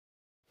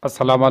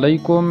Assalamu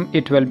alaikum.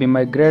 It will be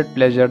my great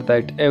pleasure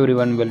that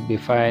everyone will be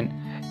fine.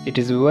 It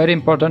is a very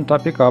important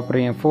topic of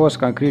reinforced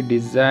concrete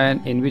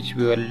design in which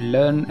we will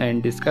learn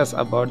and discuss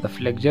about the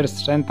flexure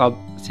strength of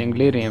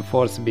singly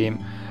reinforced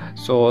beam.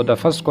 So the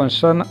first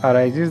question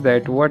arises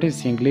that what is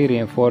singly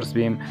reinforced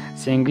beam?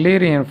 Singly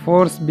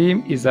reinforced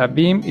beam is a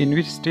beam in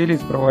which steel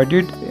is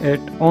provided at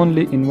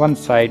only in one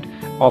side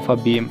of a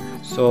beam.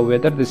 So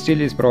whether the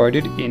steel is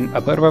provided in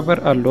upper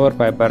fiber or lower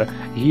fiber.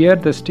 Here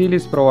the steel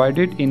is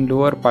provided in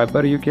lower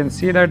fiber. You can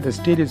see that the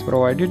steel is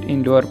provided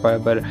in lower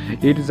fiber.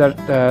 It is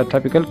a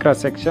typical cross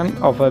section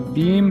of a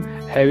beam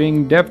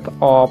having depth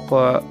of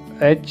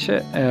H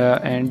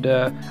and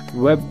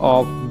web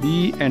of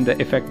B, and the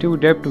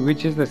effective depth,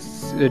 which is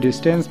the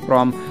distance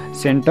from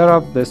center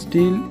of the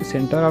steel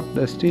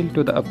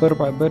to the upper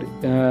fiber,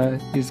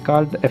 is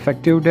called the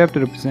effective depth,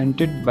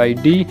 represented by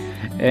D,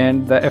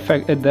 and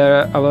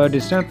our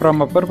distance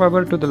from upper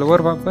fiber to the lower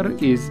fiber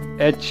is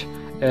H,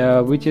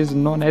 which is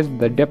known as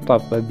the depth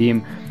of the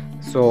beam.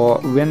 So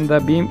when the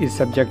beam is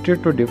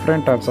subjected to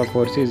different types of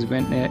forces,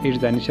 when it is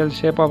the initial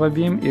shape of a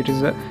beam, it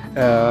is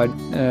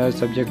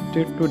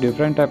subjected to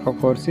different type of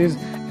forces.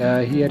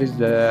 Here is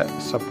the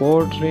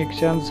support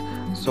reactions.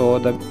 So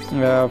the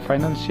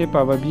final shape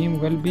of a beam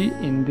will be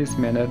in this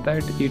manner,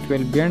 that it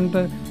will bend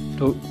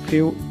to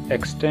few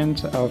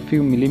extents or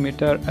few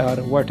millimeter or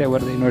whatever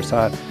the units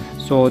are.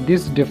 So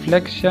this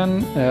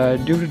deflection,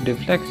 due to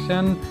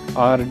deflection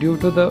or due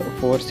to the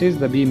forces,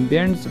 the beam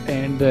bends,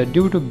 and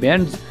due to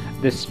bends,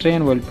 the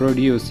strain will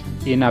produce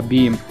in a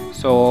beam.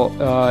 So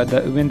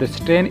when the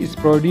strain is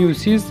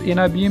produces in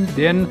a beam,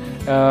 then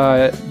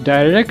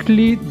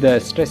directly the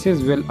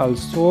stresses will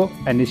also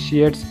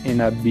initiate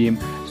in a beam.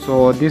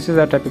 So this is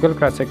a typical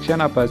cross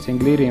section of a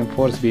singly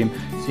reinforced beam.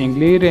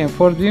 Singly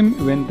reinforced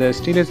beam, when the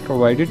steel is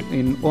provided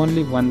in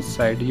only one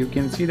side. You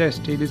can see the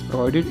steel is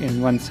provided in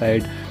one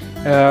side.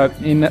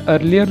 In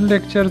earlier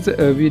lectures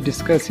we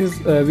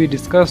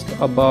discussed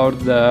about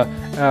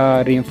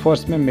the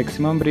reinforcement,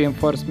 maximum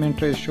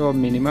reinforcement ratio,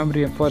 minimum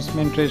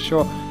reinforcement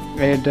ratio,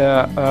 and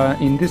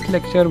in this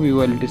lecture we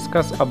will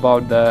discuss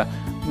about the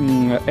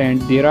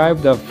and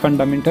derive the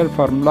fundamental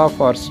formula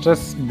for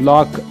stress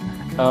block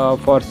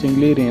for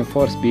singly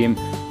reinforced beam.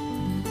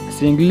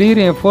 Singly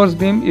reinforced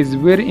beam is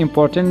very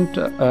important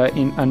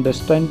in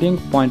understanding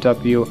point of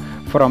view.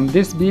 From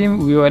this beam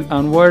we will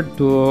onward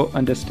to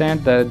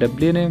understand the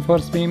doubly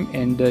reinforced beam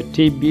and the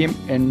T beam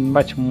and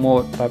much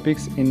more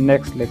topics in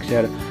next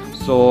lecture.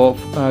 So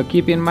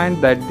keep in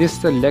mind that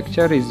this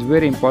lecture is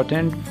very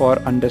important for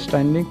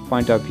understanding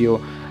point of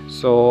view.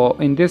 So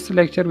in this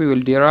lecture we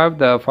will derive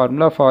the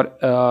formula for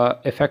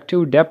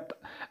effective depth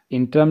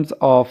in terms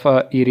of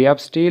area of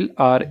steel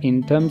or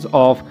in terms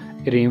of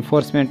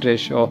reinforcement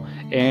ratio,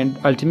 and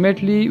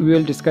ultimately we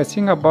will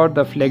discussing about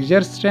the flexure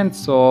strength.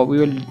 So we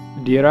will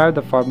derive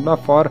the formula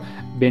for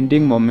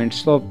bending moment.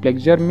 So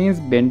flexure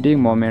means bending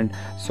moment,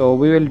 so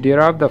we will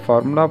derive the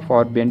formula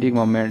for bending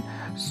moment.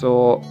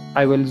 So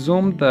I will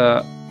zoom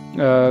the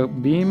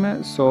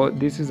beam. So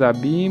this is a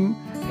beam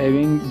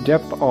having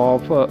depth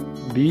of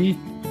B,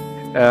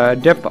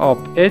 depth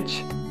of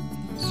H.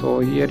 So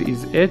here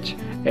is H,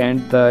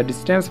 and the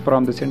distance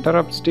from the center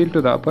of steel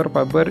to the upper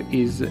fiber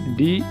is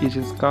D, which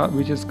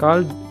is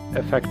called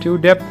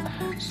effective depth.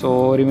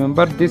 So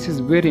remember, this is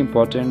very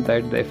important,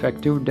 that the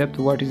effective depth,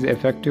 what is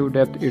effective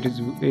depth,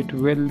 it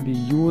will be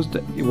used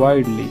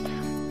widely.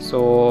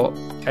 So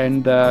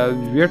and the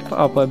width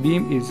of a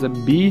beam is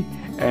B,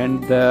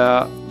 and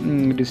the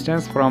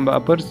distance from the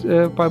upper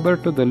fiber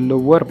to the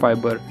lower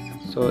fiber,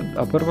 so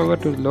upper fiber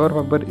to the lower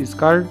fiber is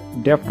called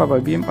depth of a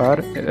beam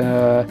or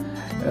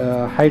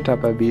height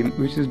of a beam,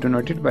 which is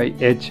denoted by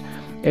H.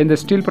 And the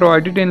steel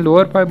provided in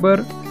lower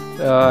fiber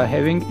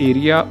having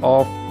area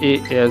of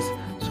AS.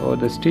 So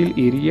the steel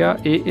area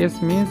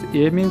AS means,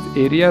 A means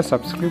area,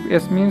 subscript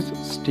S means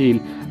steel.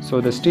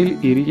 So the steel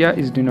area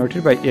is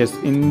denoted by S.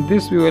 In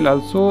this we will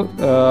also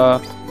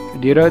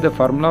derive the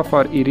formula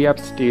for area of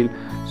steel.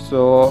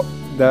 So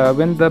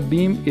when the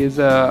beam is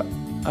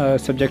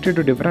subjected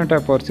to different type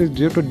of forces,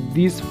 due to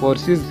these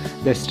forces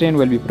the strain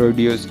will be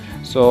produced.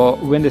 So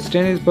when the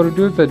strain is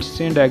produced, the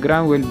strain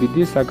diagram will be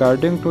this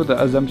according to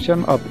the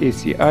assumption of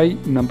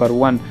ACI number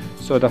 1.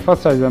 So the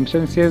first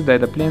assumption says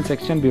that the plane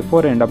section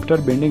before and after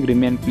bending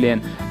remain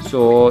plane.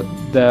 So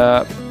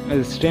the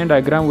strain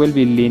diagram will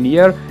be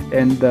linear,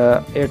 and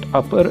at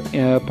upper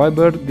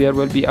fiber there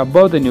will be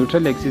above the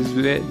neutral axis,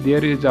 where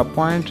there is a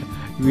point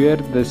where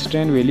the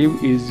strain value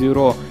is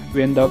 0.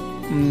 When the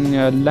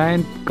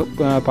line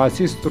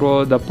passes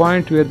through the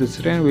point where the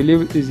strain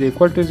value is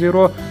equal to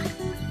 0,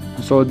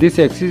 so this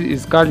axis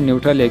is called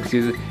neutral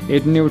axis.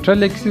 At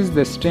neutral axis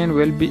the strain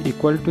will be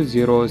equal to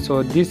 0.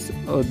 So this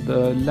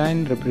the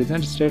line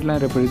represents, straight line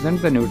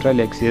represents the neutral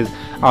axis.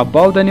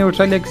 Above the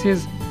neutral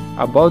axis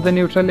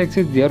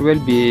there will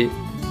be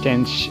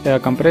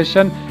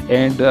compression,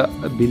 and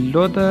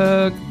below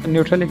the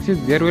neutral axis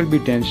there will be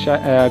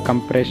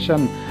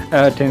tension.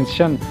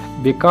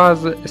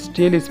 Because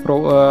steel is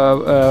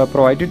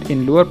provided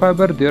in lower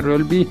fiber, there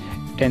will be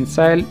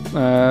tensile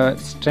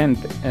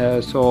strength.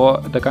 So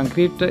the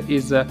concrete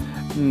is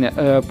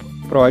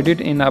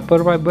provided in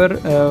upper fiber,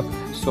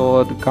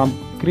 so the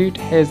concrete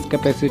has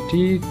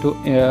capacity to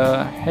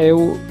have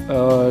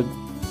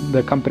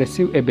the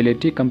compressive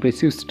ability,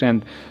 compressive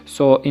strength.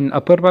 So in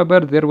upper fiber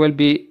there will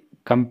be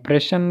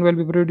compression will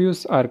be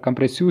produced, or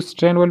compressive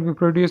strain will be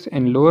produced.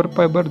 In lower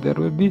fiber there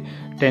will be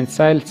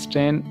tensile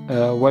strain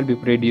will be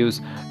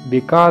produced,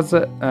 because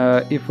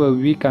if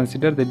we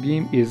consider the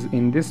beam is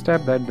in this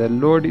step, that the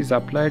load is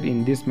applied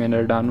in this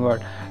manner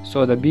downward,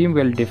 so the beam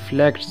will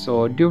deflect.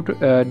 So due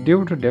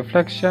to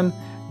deflection,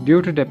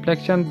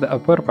 the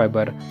upper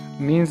fiber,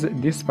 means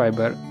this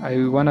fiber,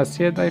 I wanna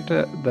say that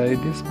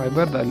this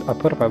fiber, the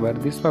upper fiber,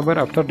 this fiber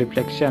after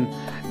deflection,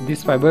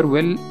 this fiber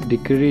will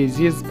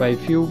decreases by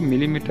few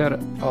millimeter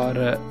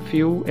or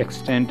few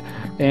extent,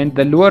 and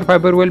the lower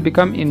fiber will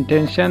become in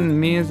tension,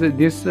 means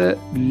this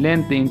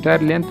length, the entire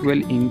length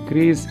will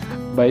increase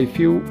by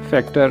few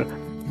factor,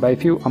 by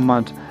few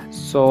amount.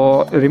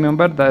 So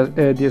remember that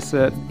this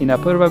in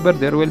upper fiber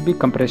there will be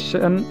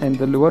compression, and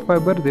the lower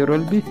fiber there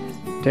will be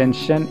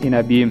tension in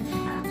a beam.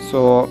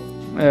 So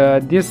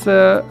this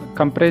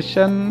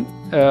compression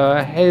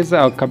has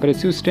a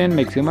compressive strain,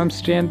 maximum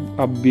strain.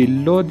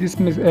 Below this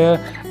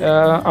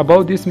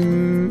above this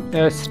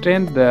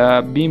strain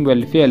the beam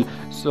will fail.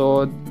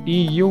 So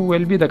EU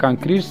will be the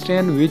concrete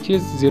strain, which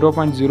is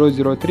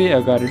 0.003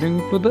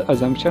 according to the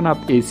assumption of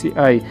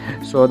ACI.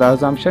 So the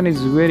assumption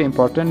is very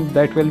important,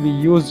 that will be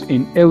used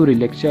in every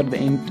lecture, the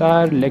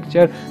entire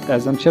lecture the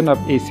assumption of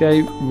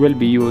ACI will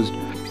be used.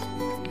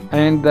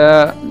 And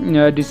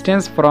the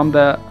distance from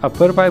the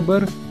upper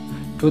fiber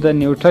to the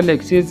neutral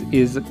axis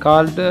is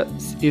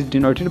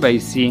denoted by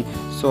C.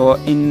 So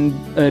in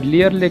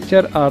earlier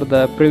lecture or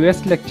the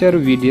previous lecture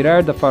we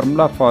derived the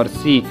formula for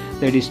C,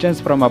 the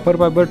distance from upper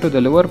fiber to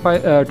the lower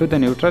to the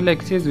neutral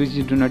axis, which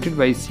is denoted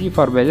by C.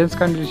 For balance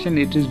condition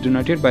it is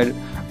denoted by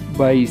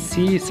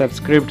C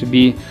subscript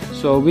B,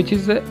 so which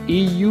is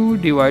EU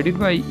divided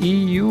by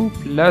EU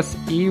plus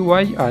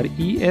EY or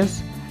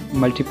ES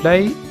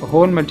multiply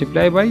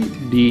by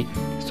D.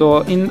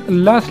 So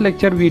in last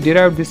lecture we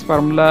derived this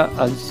formula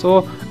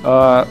also.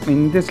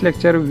 In this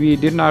lecture we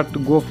did not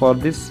go for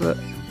this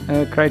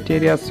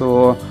criteria,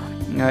 so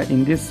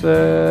in this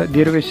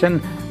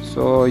derivation,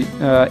 so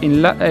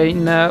in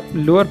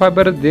lower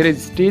fiber there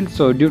is steel,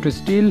 so due to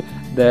steel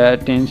the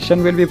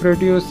tension will be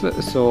produced,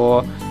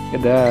 so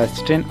the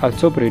strain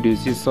also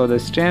produces, so the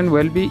strain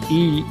will be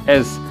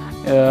ES.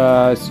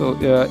 So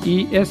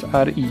ES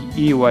or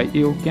EY,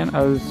 you can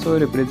also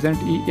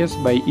represent ES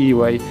by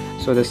EY.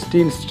 So the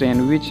steel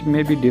strain, which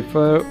may be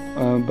differ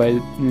by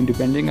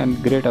depending on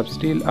grade of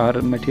steel or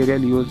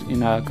material used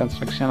in a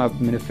construction of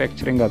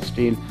manufacturing of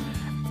steel.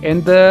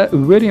 And the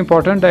very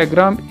important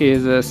diagram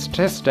is a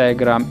stress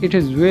diagram. It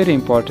is very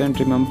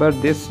important. Remember,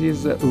 this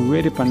is a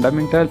very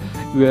fundamental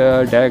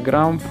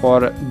diagram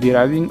for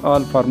deriving all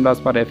formulas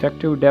for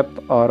effective depth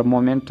or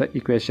moment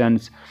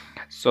equations.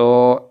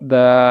 So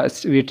the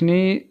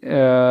Whitney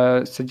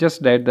suggests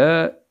that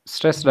the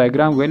stress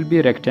diagram will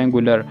be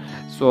rectangular.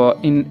 So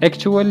in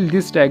actual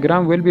this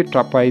diagram will be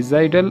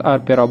trapezoidal or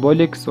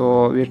parabolic.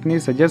 So Whitney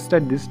suggests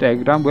that this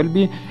diagram will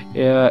be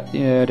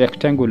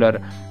rectangular.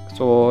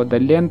 So the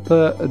length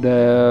of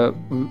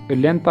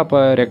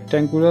a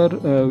rectangular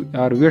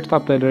or width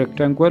of the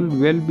rectangle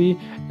will be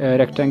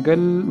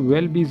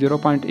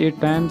 0.8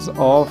 times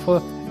of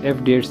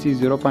f'(c),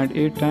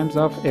 0.8 times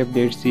of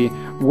f'(c).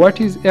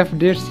 What is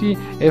f'(c)?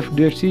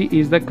 F'(c)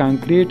 is the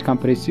concrete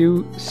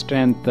compressive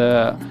strength.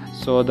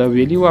 So the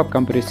value of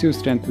compressive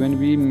strength when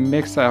we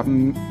mix a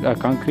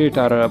concrete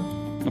or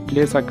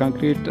place a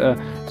concrete,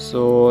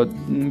 so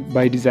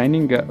by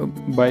designing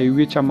by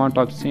which amount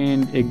of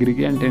sand,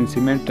 aggregate and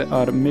cement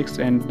are mixed,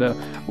 and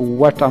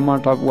what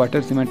amount of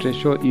water cement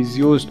ratio is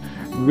used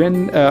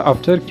when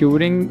after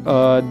curing,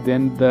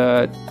 then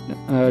the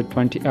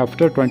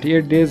after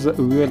 28 days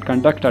we will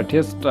conduct a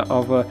test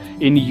of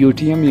in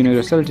UTM,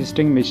 universal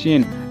testing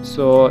machine.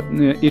 So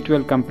it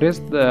will compress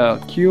the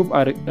cube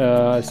or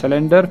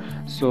cylinder.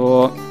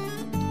 So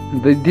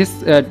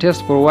this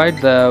test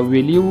provides the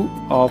value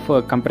of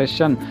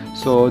compression.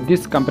 So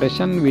this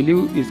compression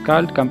value is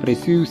called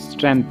compressive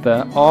strength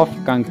of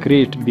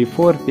concrete.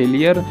 Before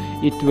failure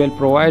it will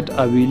provide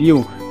a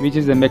value which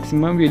is the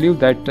maximum value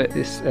that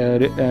is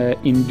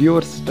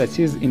endures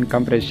stresses in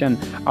compression.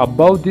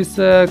 Above this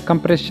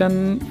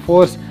compression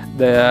force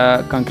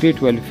the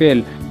concrete will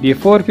fail.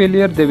 Before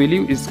failure the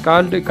value is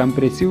called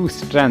compressive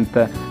strength.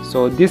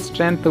 So this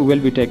strength will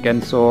be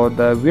taken. So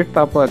the width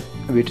of a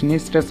Whitney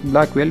stress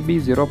block will be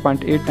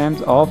 0.8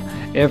 times of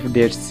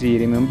f'(c).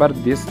 Remember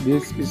this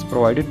is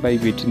provided by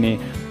Whitney.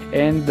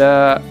 And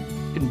the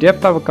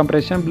depth of a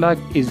compression block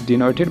is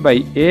denoted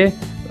by A,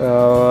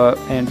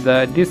 and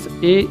this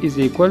A is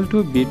equal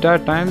to beta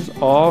times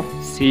of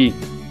C.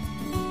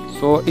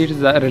 So it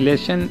is a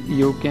relation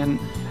you can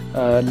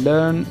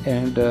learn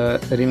and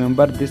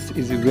remember. This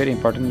is a very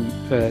important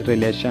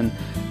relation.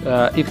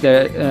 If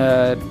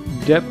the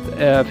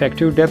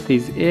effective depth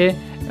is A,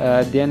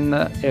 then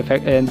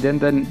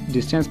the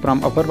distance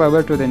from upper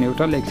fiber to the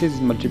neutral axis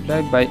is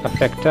multiplied by a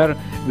factor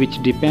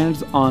which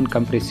depends on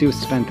compressive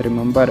strength,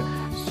 remember.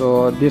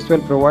 So this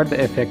will provide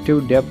the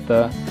effective depth,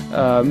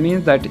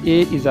 means that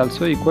A is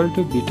also equal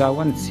to beta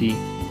 1 C.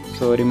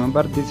 So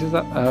remember, this is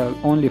the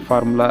only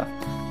formula,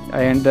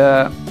 and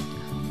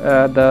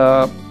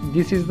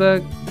this is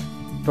the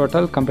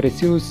total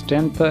compressive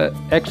strength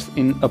X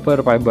in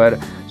upper fiber.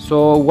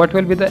 So what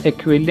will be the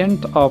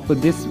equivalent of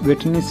this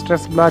Whitney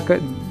stress block?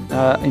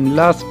 In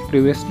last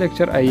previous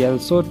lecture I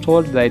also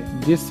told that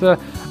this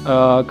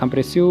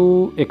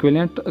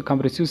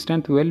compressive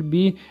strength will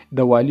be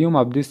the volume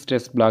of this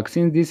stress block.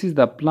 Since this is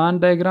the plan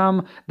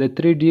diagram, the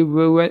 3D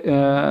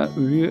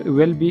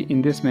will be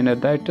in this manner,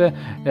 that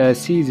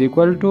C is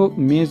equal to,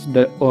 means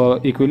the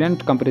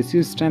equivalent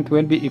compressive strength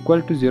will be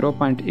equal to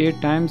 0.8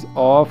 times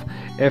of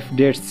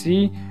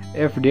F'(C)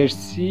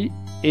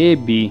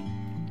 AB.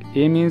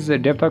 A means the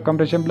depth of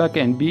compression block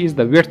and B is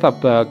the width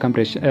of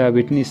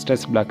Whitney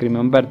stress block,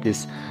 remember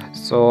this.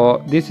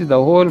 So this is the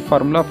whole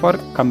formula for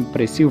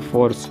compressive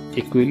force,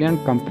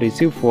 equivalent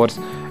compressive force,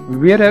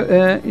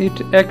 where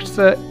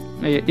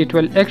it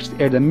will act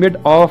at the mid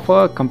of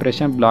a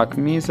compression block,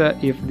 means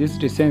if this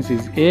distance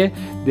is A,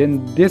 then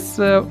this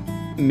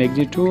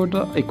magnitude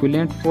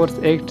equivalent force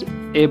acts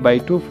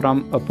A/2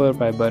 from upper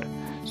fiber.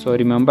 So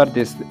remember,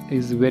 this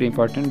is very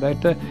important,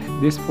 that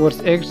this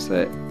force acts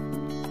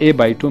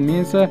A/2,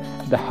 means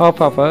the half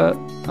of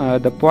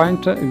the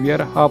point where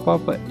half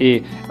of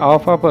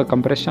a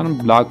compression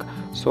block.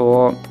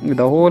 So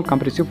the whole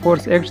compressive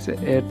force acts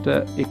at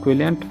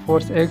equivalent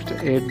force acts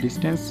at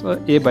distance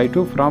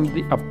A/2 from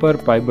the upper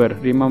fiber,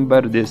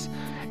 remember this.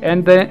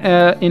 And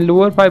in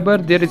lower fiber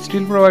there is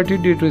steel probability.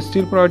 Due to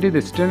steel probability,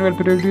 the strain will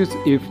produce.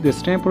 If the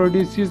strain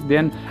produces,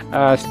 then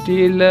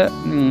steel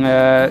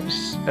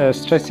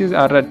stresses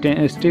or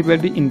steel will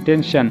be in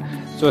tension,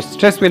 so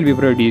stress will be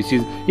produced.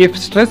 If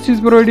stress is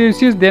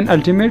produced, then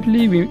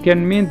ultimately we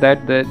can mean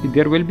that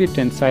there will be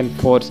tensile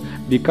force,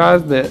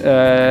 because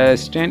the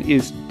strain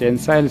is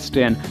tensile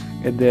strain.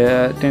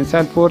 The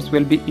tensile force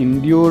will be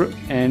induced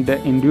and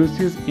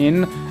induces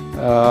in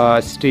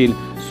steel.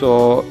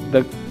 So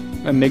the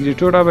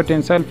magnitude of a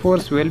tensile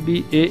force will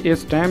be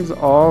AS times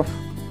of,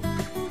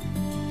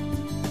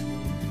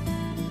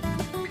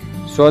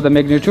 so the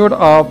magnitude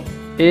of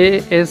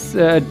AS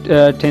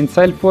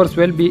tensile force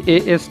will be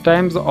AS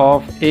times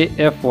of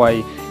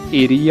AFY,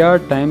 area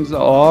times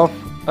of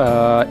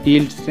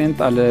yield strength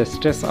or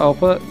stress of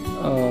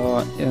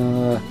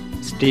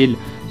steel.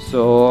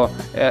 So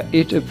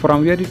it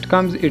from where it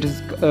comes, it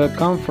is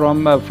come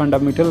from a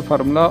fundamental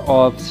formula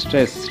of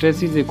stress.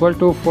 Stress is equal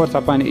to force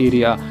upon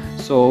area.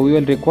 So we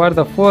will require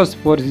the force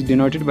is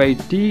denoted by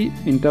T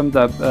in terms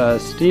of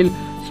steel.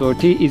 So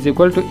T is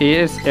equal to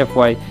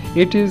ASFY.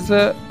 It is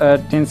a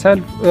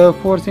tensile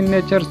force in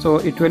nature, so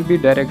it will be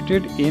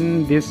directed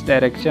in this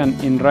direction,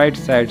 in right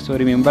side. So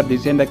remember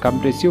this, and the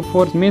compressive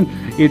force means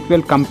it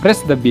will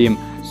compress the beam,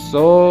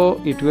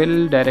 so it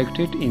will direct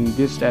it in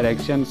this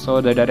direction.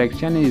 So the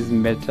direction is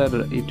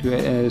measured. It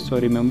will, so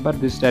remember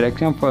this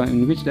direction, for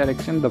in which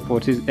direction the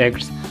force is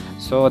acts.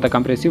 So the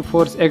compressive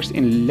force acts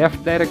in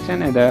left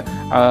direction, and the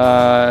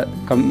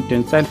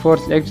tensile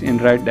force acts in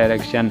right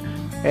direction.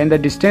 And the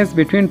distance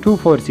between two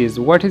forces,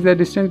 what is the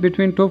distance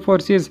between two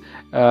forces?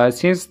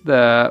 Since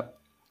the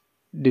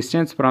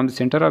distance from the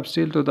center of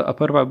steel to the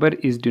upper fiber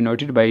is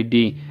denoted by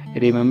D,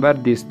 remember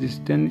this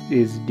distance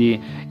is D.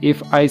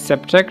 If I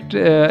subtract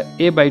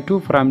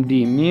A/2 from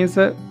D, means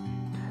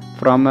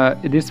from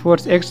this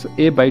force acts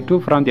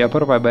A/2 from the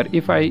upper fiber.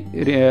 If I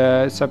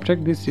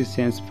subtract this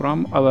distance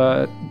from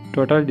our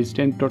total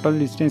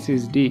distance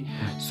is D,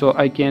 so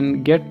I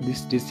can get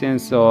this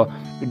distance, so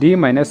D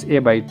minus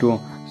A/2.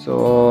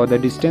 So the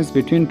distance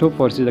between two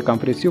forces, the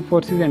compressive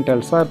forces and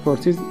tensile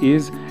forces,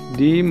 is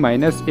D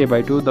minus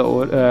A/2.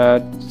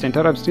 The center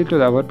of steel to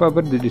the upper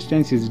fiber, the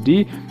distance is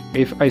D.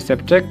 If I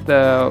subtract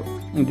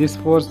this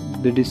force,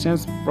 the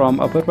distance from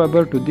upper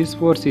fiber to this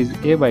force is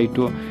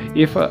A/2.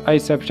 If I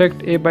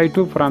subtract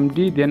A/2 from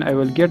D, then I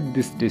will get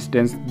this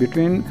distance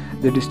between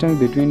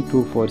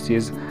two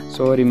forces.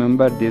 So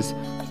remember this.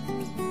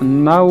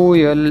 Now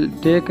we will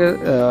take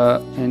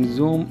and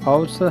zoom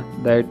out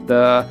that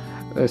the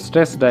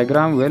stress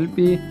diagram will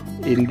be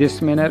in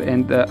this manner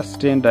and the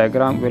strain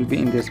diagram will be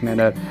in this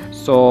manner.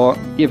 So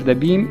if the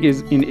beam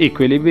is in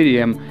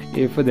equilibrium,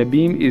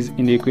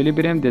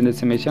 then the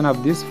summation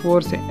of this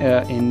force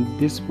in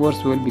this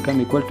force will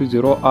become equal to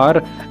 0,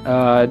 or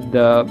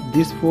the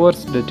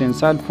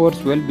tensile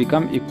force will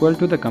become equal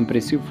to the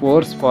compressive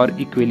force for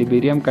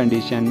equilibrium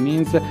condition.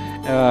 Means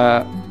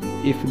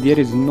if there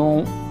is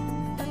no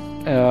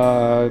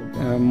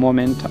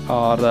moment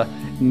or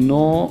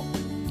no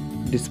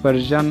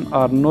dispersion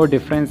or no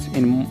difference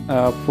in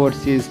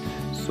forces,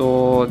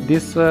 so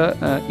this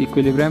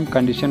equilibrium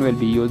condition will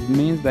be used.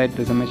 Means that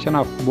the summation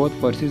of both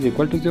forces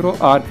equal to 0,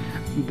 or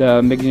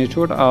the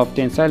magnitude of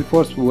tensile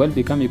force will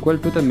become equal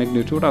to the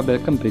magnitude of the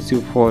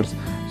compressive force.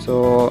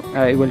 So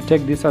I will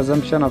take this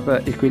assumption of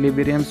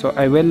equilibrium. So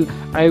I will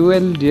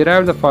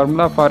derive the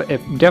formula for a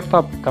depth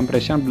of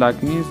compression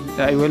block, means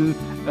I will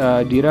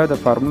derive the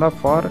formula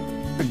for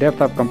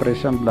depth of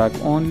compression block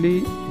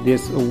only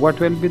this. What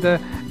will be the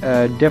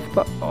depth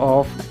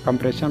of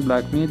compression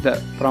block, means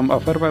from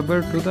upper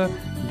fiber to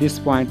this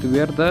point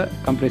where the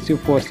compressive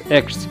force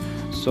acts.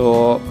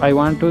 So I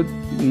want to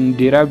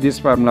derive this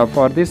formula.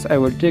 For this I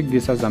will take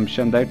this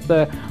assumption that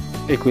the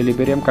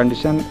equilibrium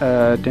condition,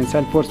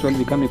 tensile force will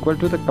become equal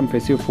to the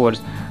compressive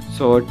force.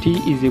 So T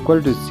is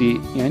equal to C,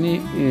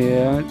 yani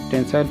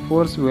tensile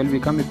force will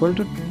become equal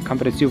to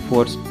compressive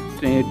force.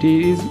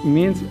 T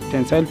means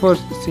tensile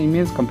force, C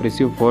means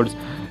compressive force.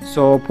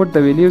 So put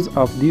the values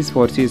of these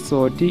forces.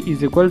 So T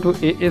is equal to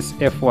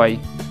ASFY,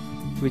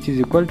 which is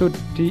equal to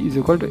T is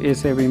equal to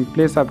ASFY. In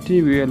place of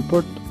T we will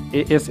put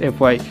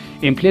ASFY.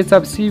 In place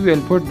of C we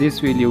will put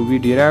this value we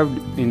derived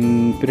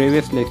in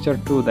previous lecture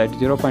 2, that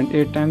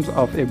 0.8 times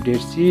of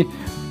F'(C)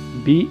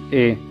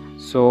 BA.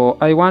 So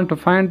I want to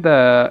find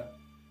the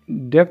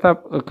depth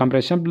of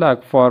compression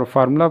block. For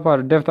formula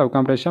for depth of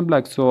compression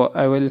block, so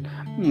I will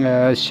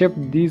shift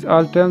these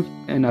all terms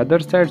in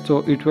other side, so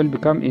it will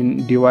become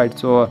in divide.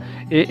 So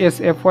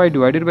ASFY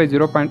divided by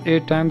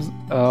 0.8 times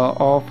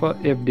of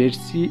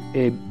F'(C)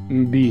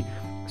 B.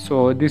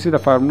 So this is the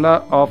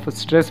formula of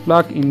stress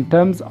block in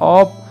terms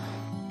of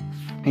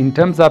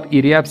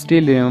area of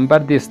steel. Remember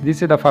this is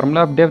the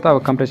formula of depth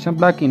of compression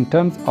block in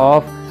terms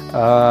of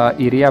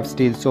area of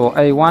steel. So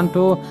I want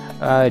to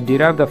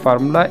derive the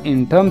formula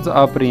in terms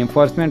of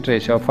reinforcement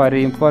ratio. For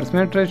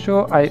reinforcement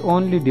ratio I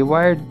only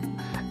divide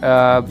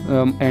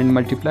and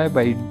multiply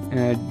by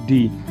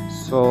D.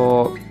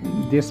 So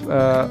this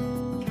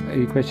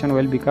equation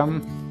will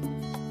become,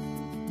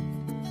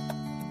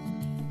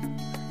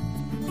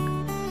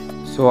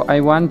 so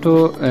I want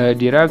to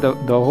derive the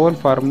whole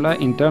formula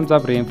in terms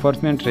of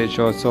reinforcement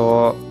ratio.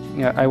 So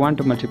I want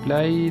to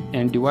multiply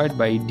and divide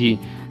by D.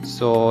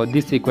 So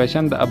this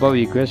equation, the above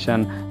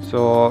equation,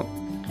 so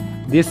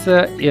this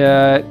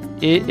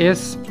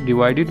AS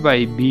divided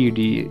by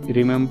BD,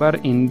 remember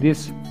in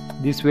this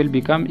will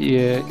become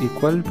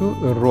equal to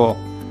rho.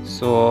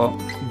 So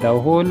the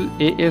whole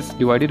AS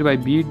divided by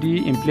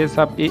BD, in place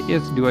of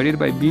AS divided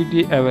by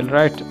BD I will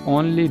write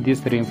only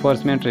this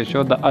reinforcement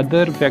ratio. The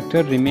other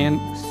factor remain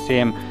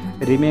same,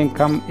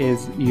 come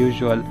as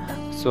usual.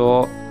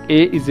 So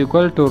A is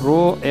equal to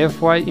rho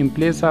Fy in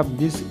place of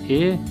this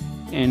A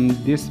and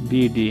this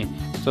BD.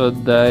 So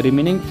the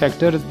remaining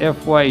factors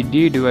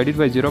Fyd divided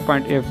by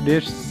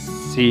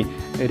 0.F'(C)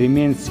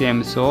 remains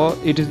same. So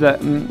it is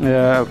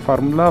the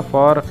formula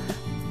for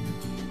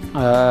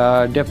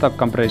depth of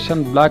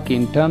compression block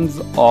in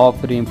terms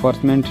of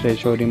reinforcement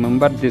ratio.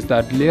 Remember this,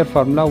 the earlier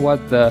formula was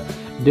the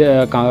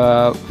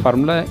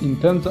formula in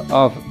terms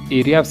of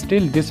area of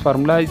steel. This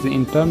formula is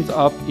in terms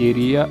of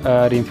area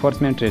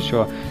reinforcement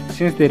ratio.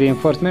 Since the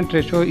reinforcement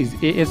ratio is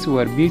AS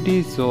over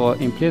BD, so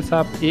in place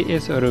of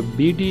AS or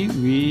BD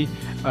we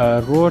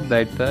wrote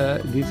that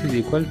this is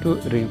equal to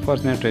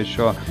reinforcement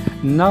ratio.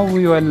 Now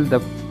we will the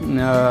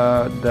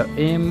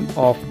aim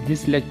of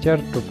this lecture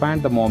to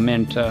find the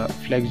moment,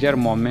 flexure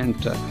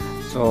moment.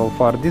 So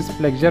for this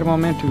flexure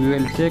moment we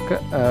will take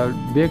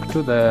back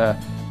to the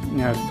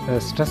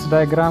stress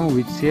diagram,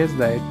 which says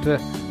that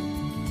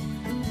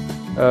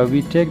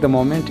we take the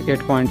moment at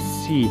point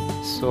C.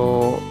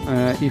 So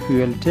if we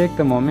will take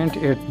the moment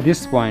at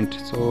this point,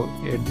 so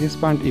at this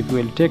point if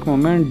we will take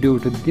moment due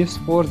to this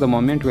force, the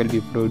moment will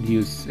be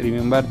produced.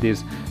 Remember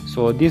this.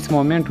 So this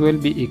moment will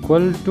be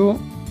equal to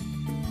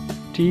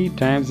T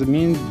times,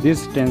 means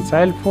this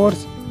tensile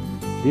force.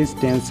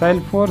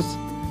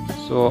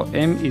 So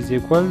M is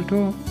equal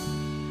to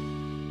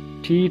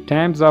T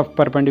times of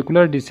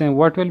perpendicular distance.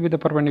 What will be the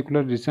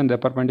perpendicular distance? The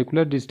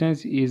perpendicular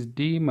distance is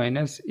D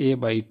minus A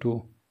by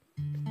 2.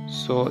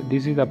 So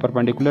this is the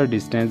perpendicular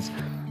distance.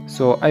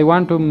 So I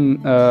want to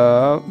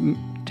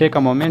take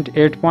a moment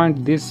at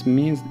point, this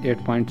means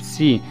at point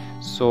C.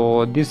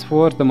 So this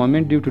force, the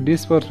moment due to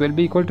this force will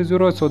be equal to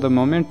 0. So the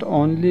moment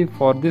only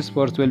for this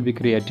force will be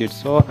created.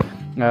 So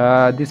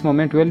this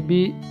moment will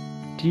be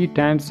T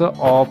times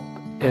of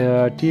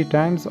D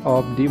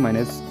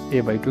minus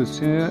A by 2.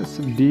 Since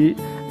D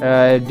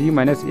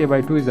minus A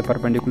by 2 is the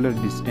perpendicular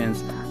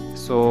distance,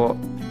 so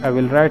I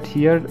will write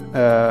here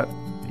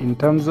in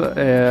terms of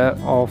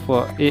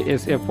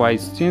ASFY.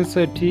 Since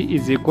T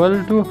is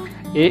equal to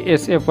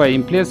ASFY,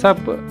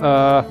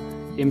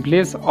 in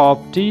place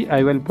of T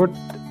I will put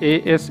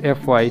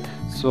ASFY.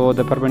 So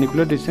the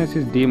perpendicular distance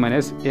is D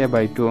minus A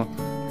by 2.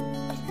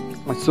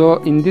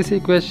 So in this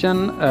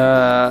equation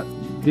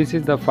this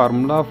is the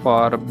formula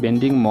for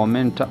bending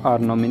moment or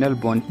nominal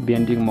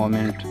bending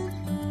moment.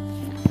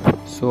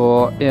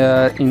 So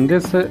in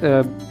this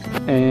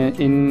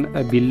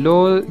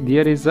below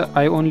there is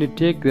I only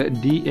take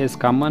D as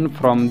common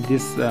from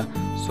this,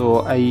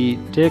 so I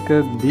take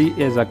D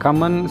as a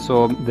common.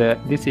 So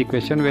this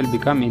equation will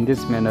become in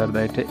this manner,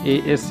 that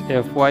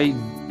ASFY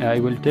I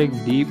will take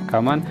D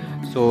common,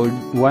 so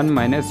 1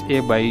 minus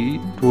A by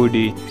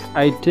 2D.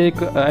 I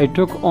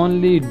took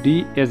only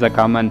D as a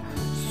common.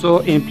 So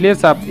in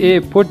place of a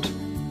put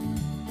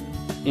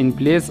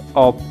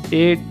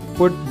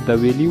the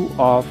value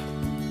of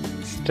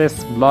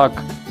stress block,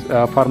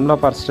 formula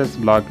for stress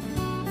block.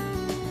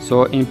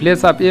 So in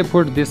place of a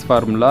put this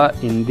formula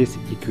in this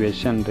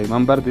equation.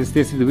 Remember this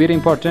is very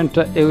important.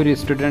 Every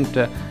student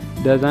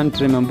doesn't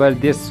remember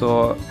this,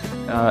 so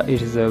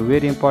it is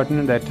very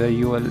important that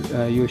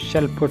you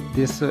shall put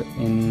this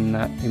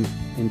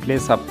in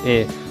place of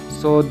a.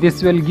 So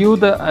this will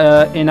give the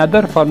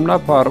another formula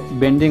for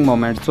bending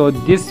moment. So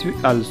this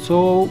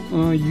also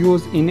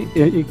used in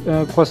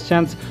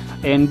questions,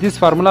 and this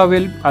formula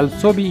will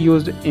also be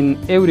used in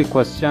every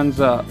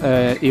questions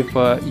if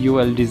you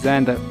will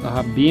design the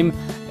beam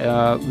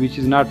which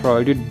is not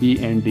provided B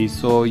and D.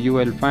 So you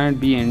will find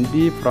B and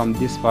D from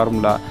this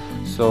formula.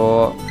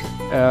 So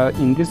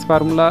in this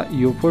formula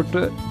you put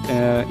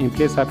in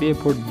place of a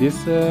put this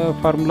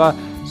formula.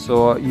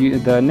 So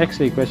the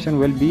next equation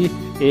will be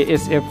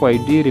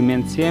ASFYD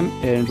remains same,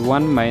 and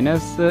 1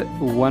 minus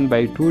 1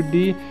 by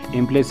 2D.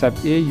 In place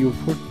of A you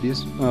put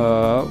this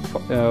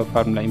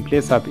formula. In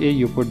place of A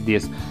you put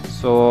this.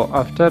 So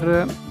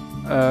after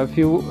a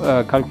few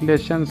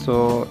calculations,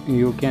 so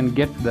you can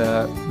get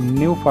the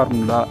new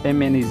formula.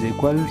 Mn is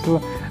equal to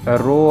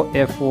rho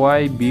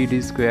Fy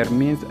BD square,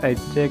 means I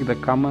take the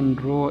common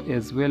rho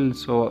as well.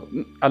 So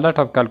a lot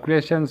of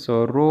calculations.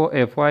 So rho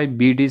Fy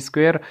BD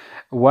square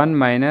 1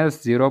 minus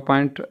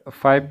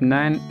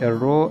 0.59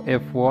 rho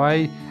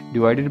Fy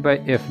divided by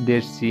F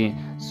dash C.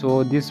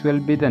 So this will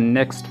be the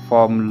next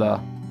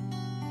formula.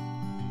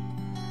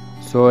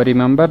 So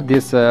remember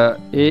this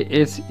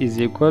AS is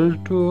equal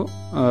to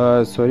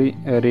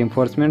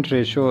reinforcement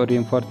ratio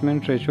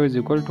is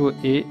equal to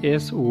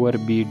AS over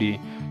BD.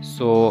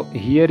 So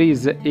here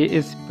is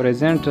AS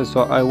present,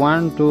 so I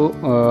want to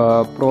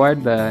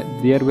provide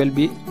there will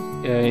be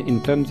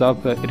in terms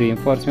of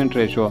reinforcement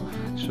ratio.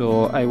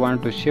 So I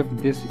want to shift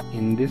this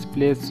in this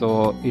place,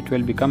 so it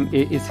will become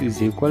AS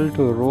is equal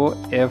to rho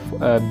F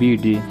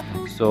BD.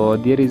 So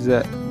there is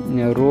a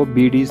rho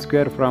BD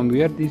square from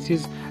where this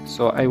is.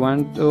 So I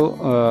want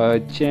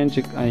to change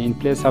in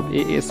place of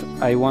AS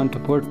I want to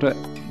put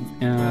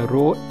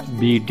rho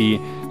BD.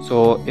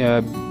 So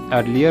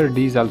earlier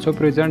D is also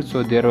present,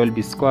 so there will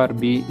be square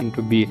B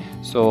into B,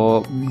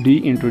 so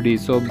D into D.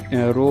 So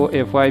rho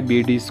Fy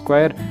BD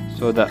square.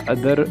 So the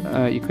other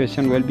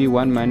equation will be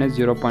 1 minus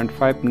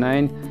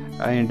 0.59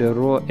 and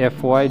rho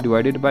Fy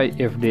divided by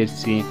F dash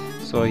C.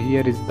 So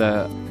here is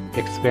the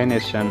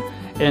explanation,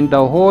 and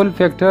the whole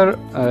factor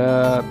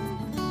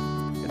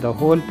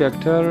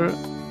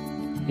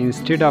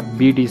instead of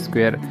BD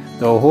square,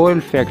 the whole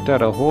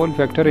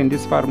factor in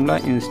this formula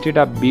instead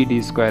of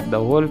BD square, the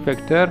whole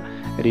factor.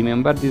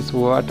 Remember this,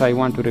 what I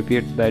want to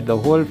repeat, that the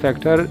whole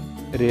factor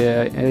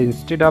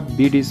instead of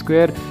BD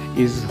square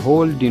is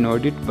whole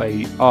denoted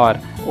by R,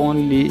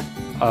 only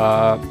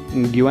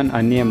given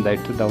a name, that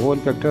the whole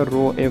factor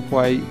rho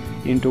Fy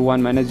into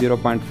 1 minus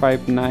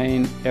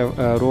 0.59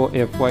 rho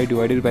Fy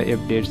divided by F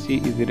dash C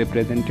is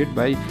represented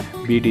by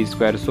BD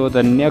square. So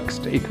the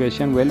next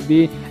equation will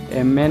be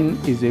Mn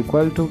is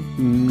equal to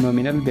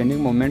nominal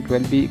bending moment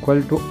will be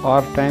equal to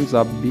R times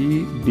of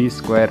BD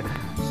square.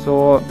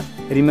 So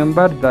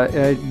remember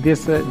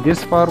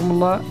this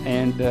formula,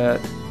 and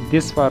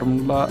this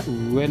formula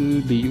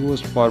will be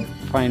used for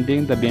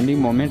finding the bending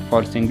moment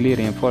for singly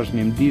reinforced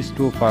beam. These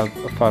two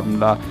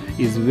formula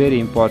is very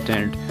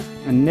important.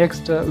 And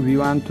next we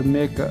want to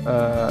make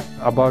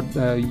about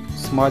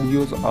small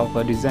use of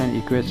a design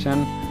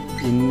equation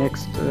in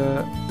next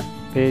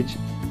page.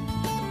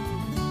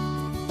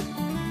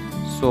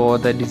 So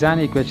the design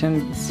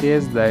equation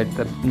says that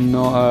the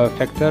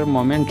factor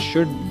moment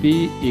should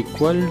be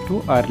equal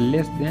to or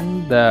less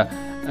than the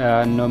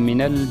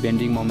nominal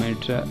bending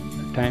moment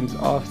times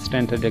of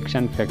strength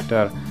reduction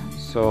factor.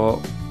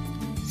 So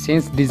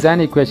since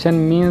design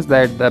equation means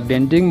that the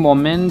bending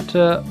moment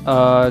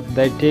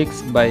that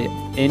takes by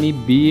any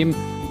beam,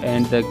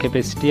 and the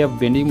capacity of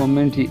bending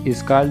moment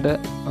is called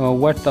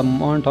what the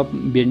amount of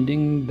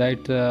bending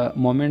that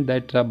moment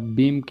that a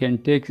beam can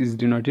take is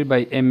denoted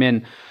by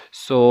Mn.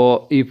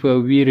 So if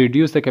we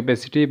reduce the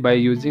capacity by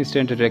using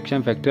strength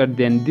reduction factor,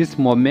 then this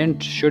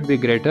moment should be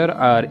greater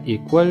or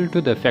equal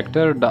to the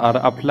factor or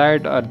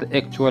applied or the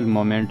actual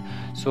moment.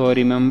 So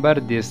remember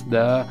this,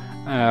 the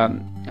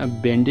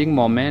bending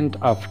moment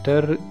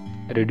after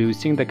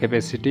reducing the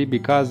capacity,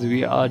 because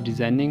we are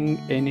designing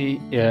any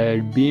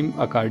beam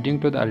according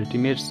to the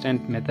ultimate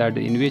strength method,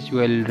 in which we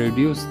will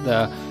reduce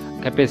the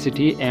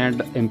capacity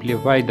and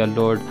amplify the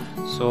load.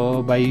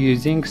 So by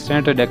using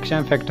strength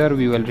reduction factor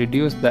we will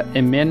reduce the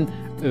Mn,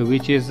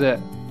 which is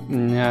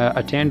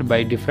attained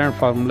by different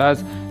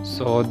formulas.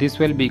 So this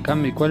will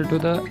become equal to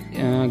the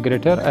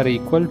greater or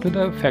equal to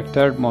the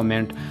factored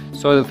moment.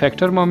 So the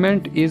factor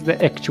moment is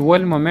the actual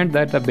moment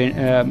that that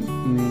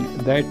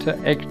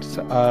acts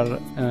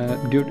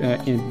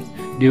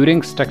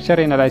during structure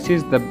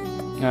analysis. The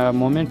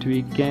moment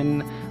we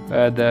can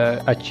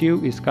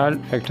achieve is called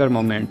factor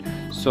moment.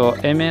 So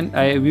Mn,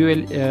 we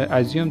will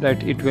assume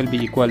that it will be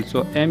equal.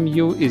 So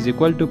Mu is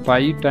equal to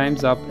pi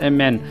times of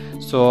Mn.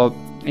 So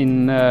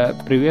in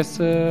previous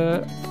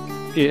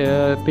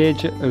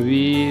page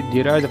we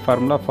derived the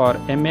formula for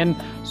Mn,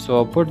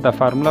 so put the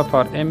formula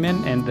for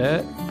Mn and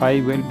the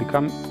pi will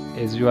become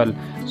as usual.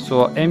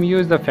 So Mu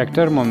is the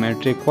factor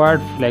moment,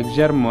 required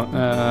flexure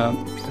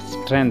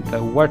strength.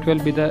 What will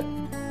be the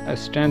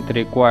strength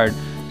required?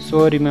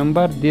 So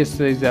remember, this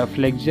is a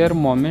flexure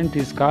moment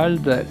is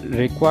called the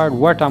required,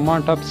 what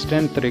amount of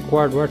strength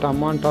required, what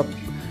amount of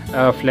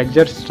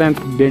flexure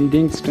strength,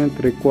 bending strength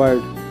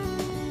required.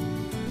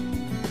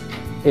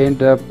 And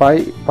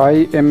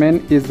pi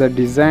Mn is the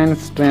design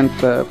strength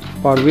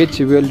for which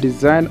we will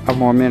design a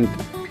moment.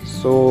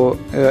 So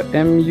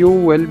Mu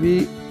will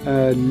be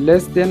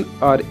less than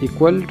or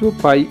equal to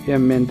pi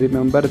Mn.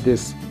 Remember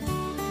this.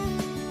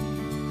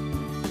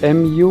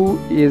 Mu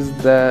is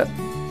the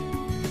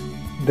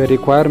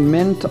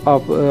requirement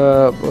of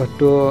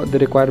the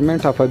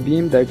requirement of a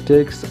beam that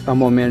takes a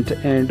moment,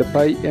 and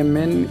pi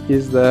Mn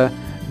is the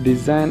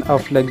design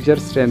of flexure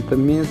strength.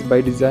 Means by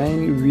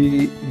design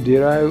we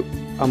derive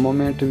a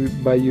moment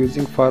by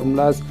using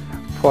formulas.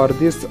 For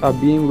this, a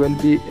beam will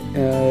be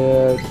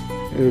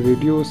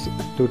reduced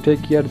to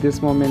take care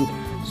this moment.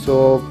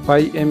 So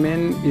pi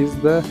Mn is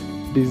the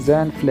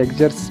design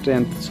flexure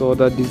strength. So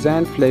the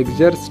design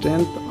flexure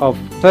strength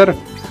after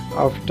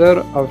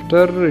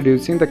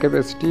reducing the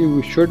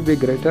capacity should be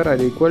greater or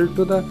equal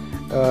to the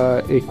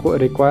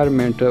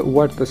requirement.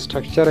 What the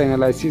structure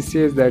analysis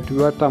says, that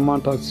what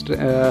amount of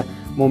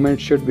moment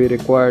should be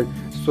required.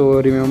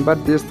 So remember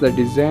this, the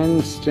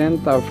design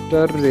strength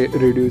after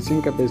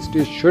reducing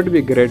capacity should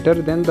be greater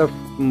than the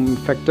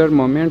factor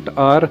moment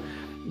or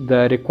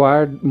the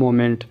required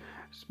moment.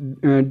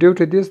 Due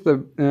to this,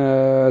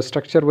 the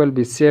structure will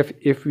be safe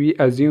if we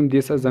assume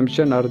this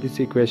assumption or this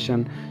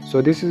equation.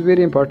 So this is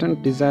very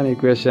important, design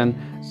equation.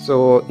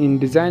 So in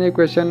design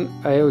equation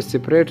I have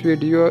separate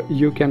video,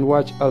 you can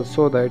watch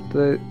also that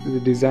the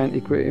design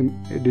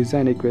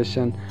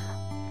equation.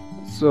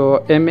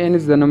 So Mn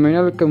is the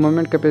nominal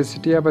moment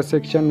capacity of a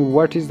section.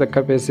 What is the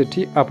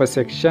capacity of a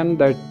section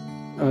that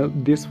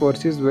these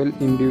forces will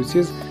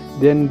induces,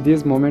 then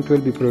this moment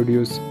will be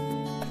produced.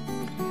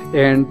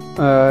 And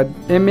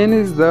Mn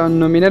is the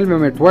nominal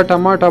moment, what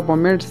amount of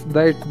moments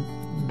that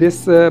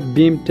this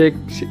beam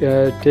takes.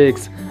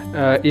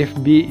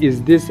 If B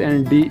is this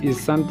and D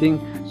is something,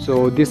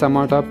 so this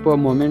amount of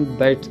moment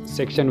that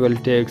section will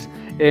takes.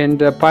 And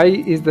pi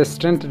is the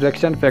strength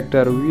reduction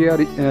factor. We are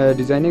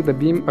designing the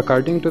beam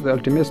according to the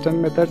ultimate strength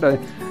method.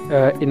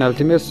 In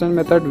ultimate strength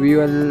method we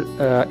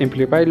will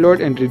amplify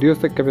load and reduce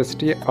the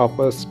capacity of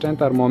a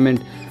strength or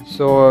moment.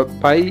 So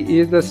pi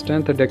is the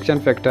strength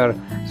reduction factor.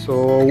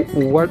 So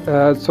what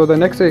so the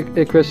next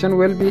equation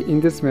will be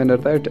in this manner,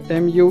 that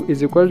Mu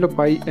is equal to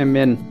pi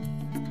Mn.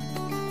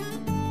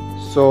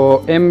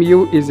 So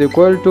Mu is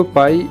equal to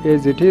pi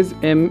as it is.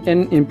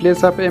 Mn, in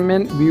place of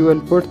Mn we will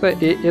put the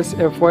As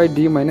Fy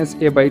d minus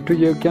a by 2.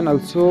 You can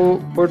also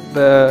put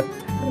the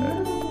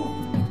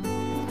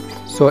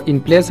so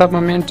in place of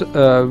moment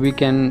we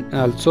can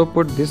also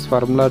put this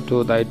formula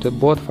to that.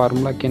 Both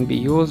formula can be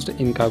used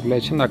in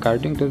calculation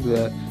according to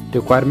the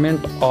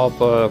requirement of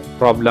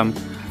problem.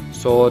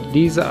 So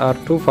these are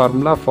two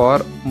formula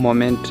for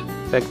moment,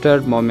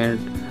 factored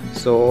moment.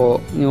 So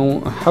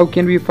how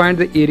can we find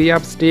the area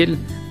of steel?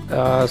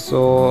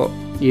 So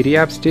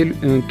area of steel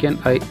can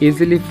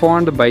easily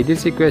found by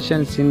this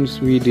equation. Since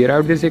we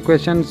derived this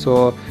equation,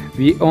 so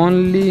we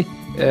only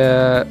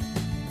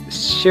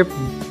shift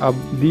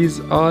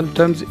these all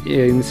terms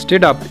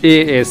instead of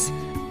As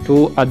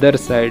to other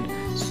side.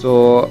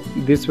 So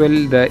this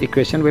will, the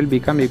equation will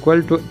become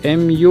equal to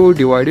Mu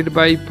divided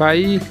by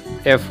pi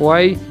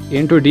Fy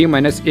into d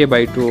minus a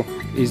by 2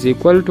 is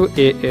equal to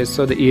As.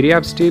 So the area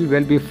of steel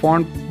will be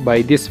found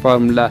by this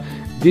formula.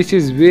 This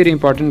is very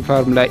important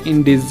formula.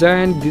 In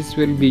design this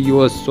will be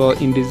used. So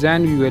in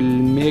design we will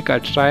make a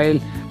trial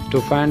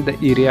to find the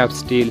area of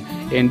steel,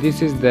 and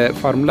this is the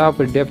formula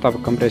of depth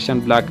of compression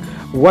block.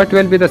 What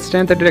will be the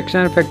strength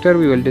reduction factor?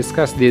 We will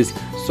discuss this.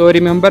 So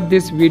remember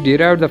this, we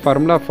derived the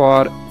formula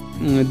for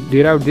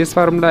derived this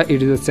formula.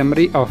 It is a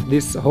summary of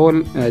this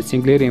whole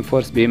singly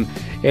reinforced beam,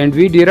 and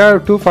we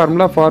derived two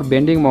formula for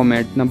bending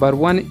moment. Number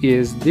one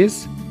is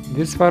this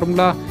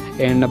formula,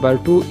 and number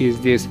two is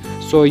this.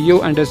 So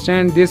you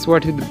understand this,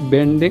 what is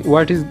bending,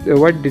 what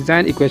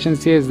design equation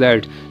says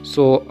that.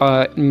 So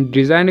in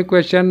design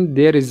equation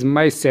there is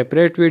my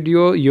separate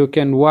video, you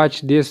can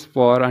watch this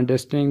for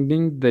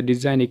understanding the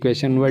design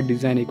equation, what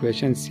design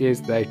equation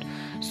says that.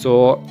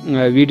 So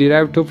we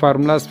derived two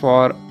formulas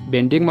for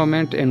bending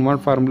moment and one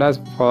formula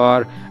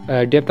for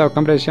depth of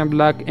compression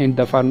block and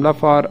the formula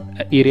for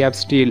area of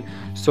steel.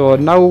 So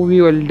now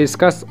we will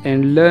discuss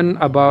and learn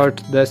about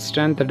the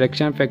strength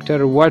reduction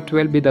factor. What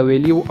will be the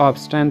value of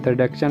strength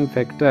reduction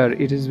factor?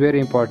 It is very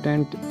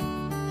important.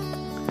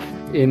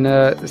 In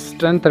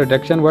strength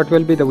reduction, what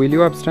will be the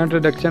value of strength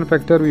reduction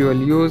factor? We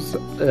will use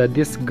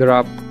this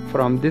graph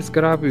from this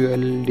graph we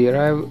will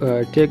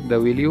take the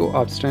value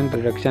of strength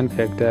reduction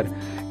factor,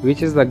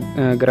 which is the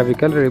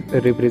graphical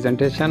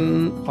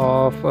representation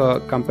of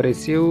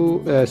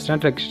compressive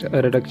strength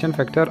reduction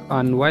factor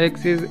on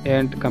y-axis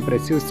and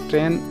compressive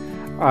strain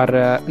or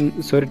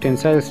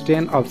tensile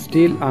strain of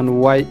steel on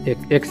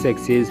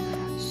y-x-axis.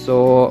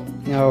 So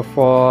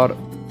for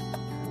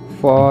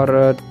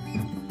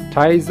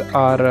ties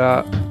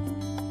are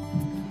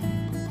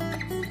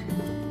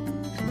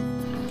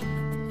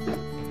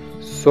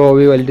so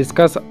we will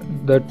discuss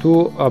the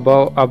two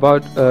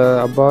about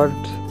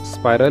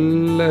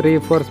spiral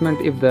reinforcement.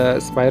 If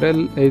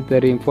the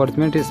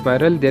reinforcement is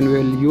spiral, then we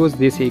will use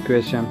this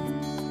equation.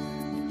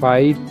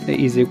 Phi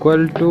is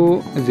equal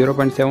to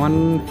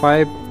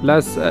 0.75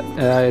 plus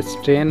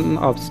strain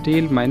of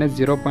steel minus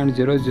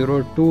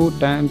 0.002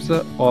 times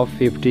of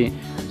 50.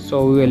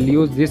 So we will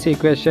use this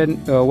equation,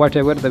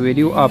 whatever the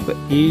value of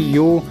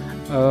EU,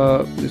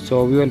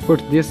 so we will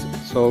put this,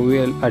 so we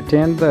will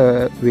attain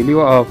the value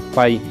of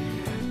pi.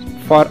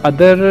 For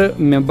other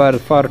member,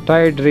 for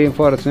tied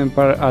reinforcement,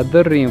 for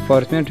other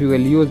reinforcement, we will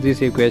use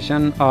this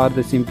equation, or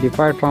the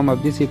simplified form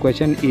of this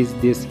equation is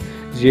this: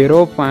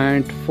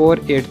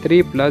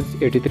 0.483 plus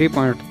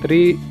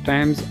 83.3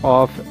 times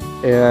of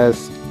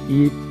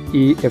E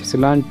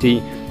epsilon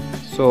t.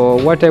 So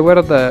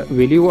whatever the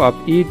value of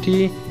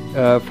ET,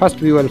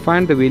 first we will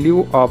find the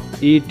value of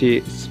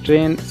ET,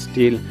 strain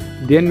steel,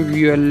 then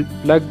we will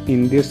plug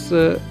in this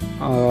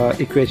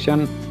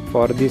equation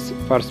for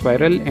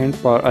spiral and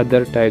for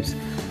other types.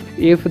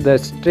 If the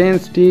strain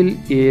steel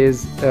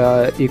is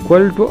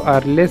equal to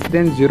or less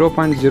than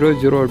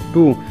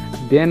 0.002,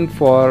 then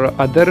for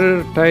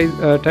other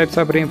types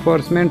of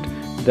reinforcement,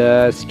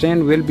 the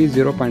strain will be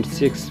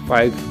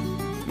 0.65.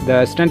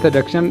 The strength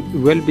reduction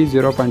will be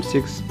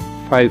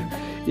 0.65.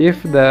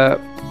 If the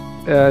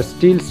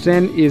steel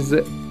strain is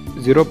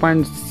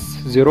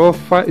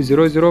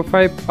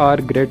 0.005 or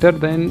greater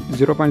than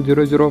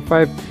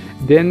 0.005,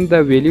 then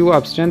the value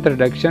of strength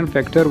reduction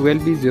factor will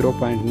be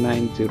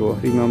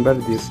 0.90. remember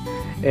this.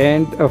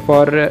 And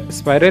for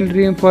spiral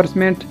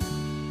reinforcement,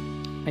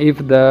 if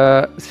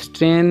the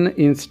strain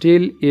in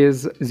steel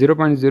is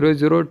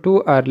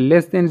 0.002 or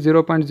less than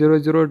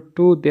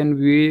 0.002, then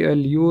we will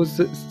use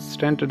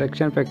strength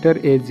reduction factor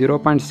as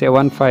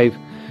 0.75.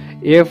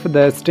 If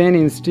the strain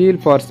in steel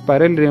for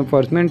spiral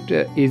reinforcement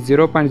is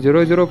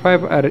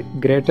 0.005 or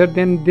greater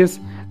than this,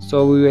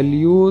 so we will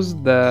use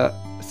the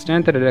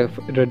strength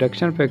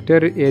reduction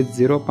factor is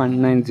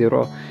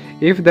 0.90.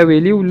 If the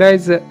value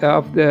lies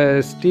of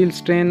the steel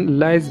strain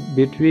lies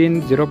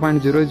between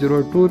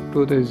 0.002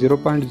 to the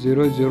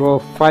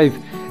 0.005,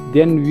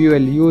 then we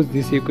will use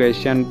this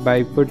equation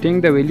by putting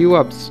the value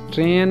of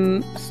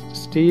strain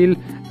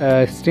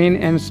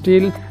and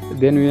steel,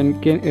 then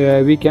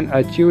we can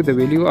achieve the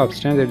value of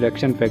strength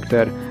reduction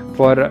factor.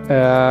 For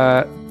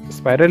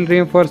spiral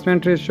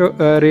reinforcement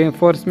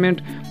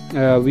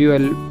we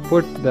will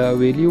put the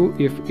value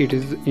if it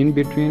is in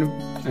between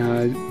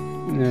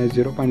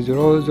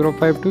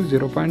 0.005 to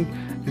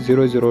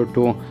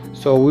 0.002.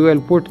 So we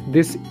will put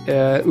this,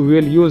 we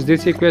will use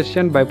this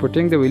equation by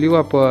putting the value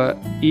of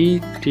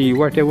ET,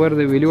 whatever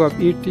the value of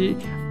ET,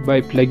 by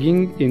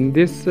plugging in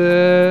this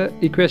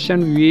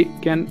equation we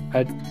can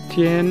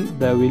achieve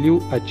the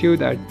value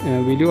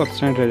of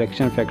strength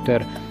reduction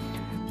factor.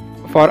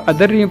 For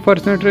other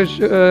reinforcement we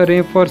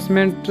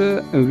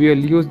will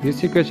use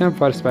this equation.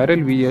 For spiral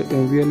we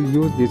will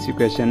use this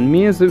equation.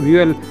 Means we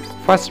will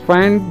first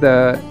find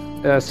the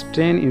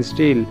strain in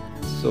steel.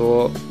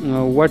 So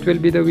what will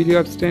be the value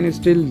of strain in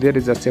steel? There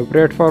is a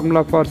separate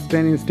formula for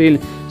strain in steel.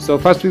 So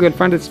first we will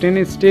find the strain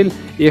in steel.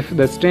 If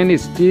the strain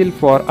is steel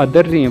for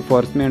other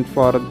reinforcement,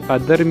 for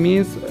other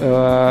means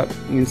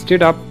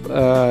instead of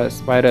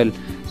spiral,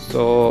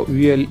 so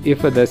we will,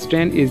 if the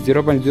strain is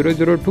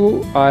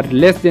 0.002 or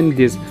less than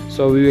this,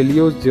 so we will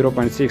use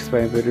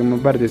 0.65.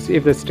 remember this.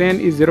 If the strain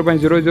is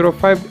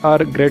 0.005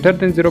 or greater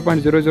than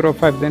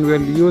 0.005, then we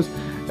will use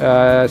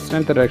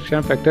strength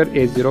reduction factor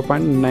is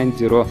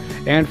 0.90.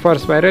 and for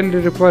spiral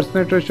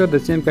reinforcement ratio, the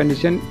same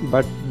condition,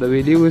 but the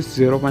value is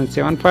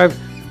 0.75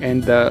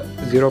 and the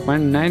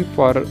 0.9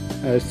 for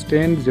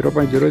strain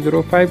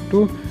 0.005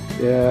 to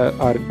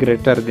or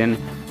greater than.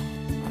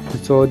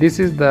 So this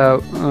is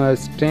the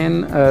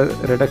strain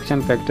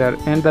reduction factor.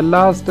 And the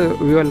last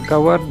we will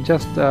cover,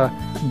 just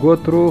go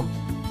through.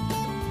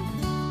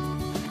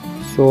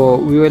 So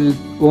we will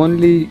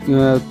only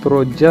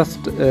throw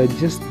just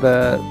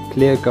the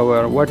clear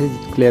cover. What is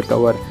clear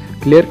cover?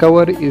 Clear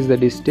cover is the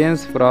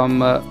distance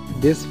from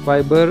this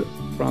fiber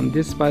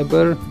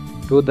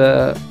to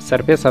the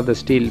surface of the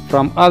steel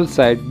from all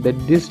sides.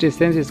 This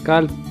distance is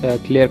called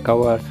clear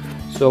cover.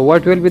 So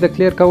what will be the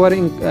clear cover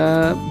in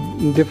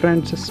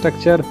different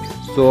structure?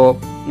 So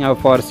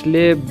for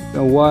slab,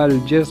 wall,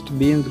 just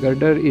beams,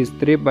 girder is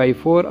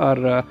 3/4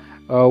 or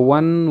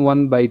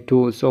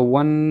 1/2. So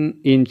 1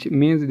 inch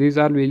means these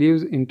are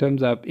values in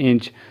terms of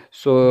inch.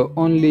 So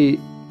only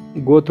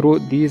go through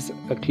these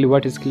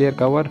what is clear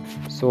cover.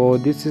 So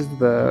this is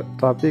the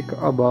topic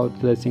about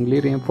the singly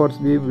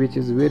reinforced beam, which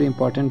is very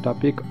important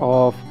topic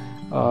of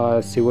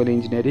civil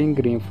engineering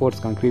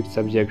reinforced concrete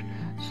subject.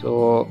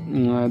 So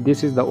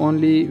this is the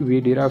only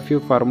we derive few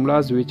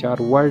formulas which are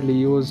widely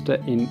used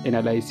in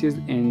analysis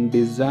and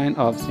design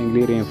of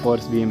singly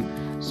reinforced beam.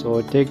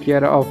 So take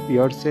care of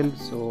yourself.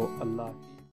 So